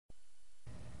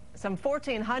Some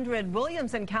 1,400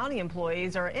 Williamson County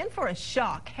employees are in for a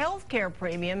shock. Health care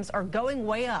premiums are going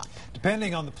way up.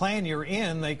 Depending on the plan you're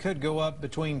in, they could go up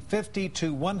between 50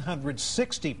 to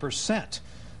 160%.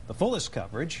 The fullest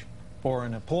coverage for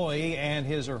an employee and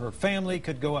his or her family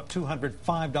could go up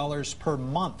 $205 per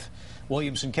month.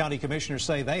 Williamson County commissioners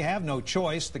say they have no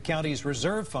choice. The county's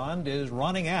reserve fund is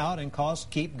running out and costs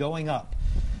keep going up.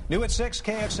 New at 6,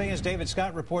 KXAN's David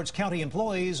Scott reports county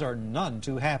employees are none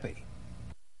too happy.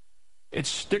 It's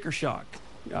sticker shock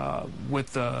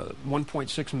with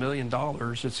 $1.6 million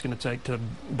it's going to take to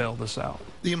bail this out.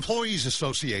 The Employees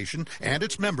Association and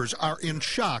its members are in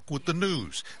shock with the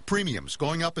news. Premiums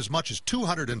going up as much as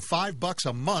 $205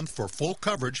 a month for full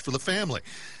coverage for the family.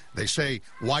 They say,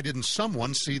 why didn't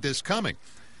someone see this coming?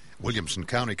 Williamson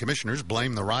County commissioners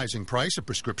blame the rising price of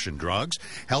prescription drugs,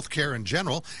 health care in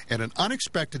general, and an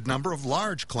unexpected number of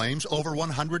large claims over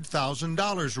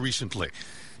 $100,000 recently.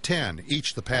 10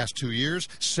 each the past 2 years,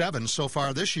 7 so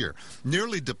far this year,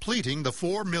 nearly depleting the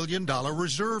 $4 million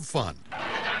reserve fund.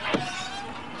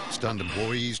 Stunned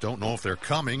employees don't know if they're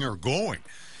coming or going.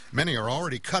 Many are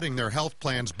already cutting their health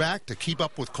plans back to keep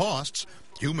up with costs.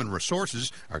 Human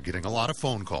resources are getting a lot of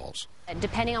phone calls.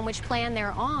 Depending on which plan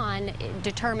they're on, it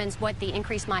determines what the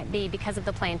increase might be because of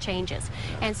the plan changes.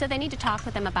 And so they need to talk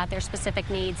with them about their specific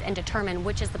needs and determine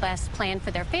which is the best plan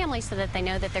for their family so that they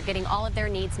know that they're getting all of their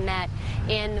needs met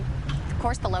in, of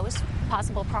course, the lowest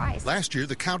possible price. Last year,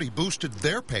 the county boosted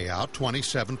their payout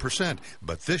 27%,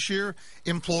 but this year,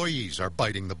 employees are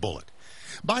biting the bullet.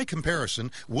 By comparison,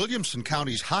 Williamson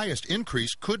County's highest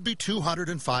increase could be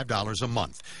 $205 a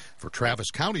month. For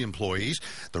Travis County employees,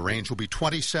 the range will be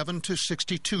 $27 to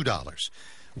 $62.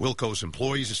 WilCo's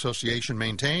Employees Association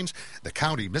maintains the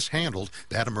county mishandled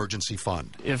that emergency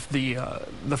fund. If the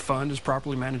fund is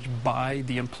properly managed by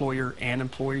the employer and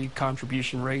employee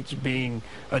contribution rates being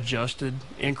adjusted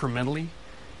incrementally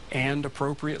and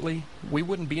appropriately, we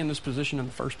wouldn't be in this position in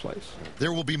the first place.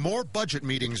 There will be more budget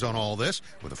meetings on all this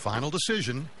with a final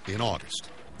decision in August.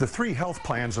 The 3 health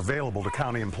plans available to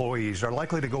county employees are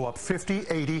likely to go up 50,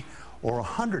 80, or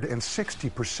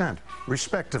 160%,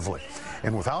 respectively.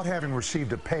 And without having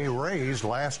received a pay raise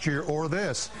last year or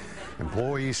this,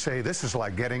 employees say this is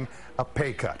like getting a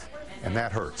pay cut, and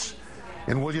that hurts.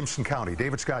 In Williamson County,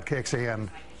 David Scott, KXAN,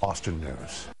 Austin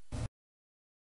News.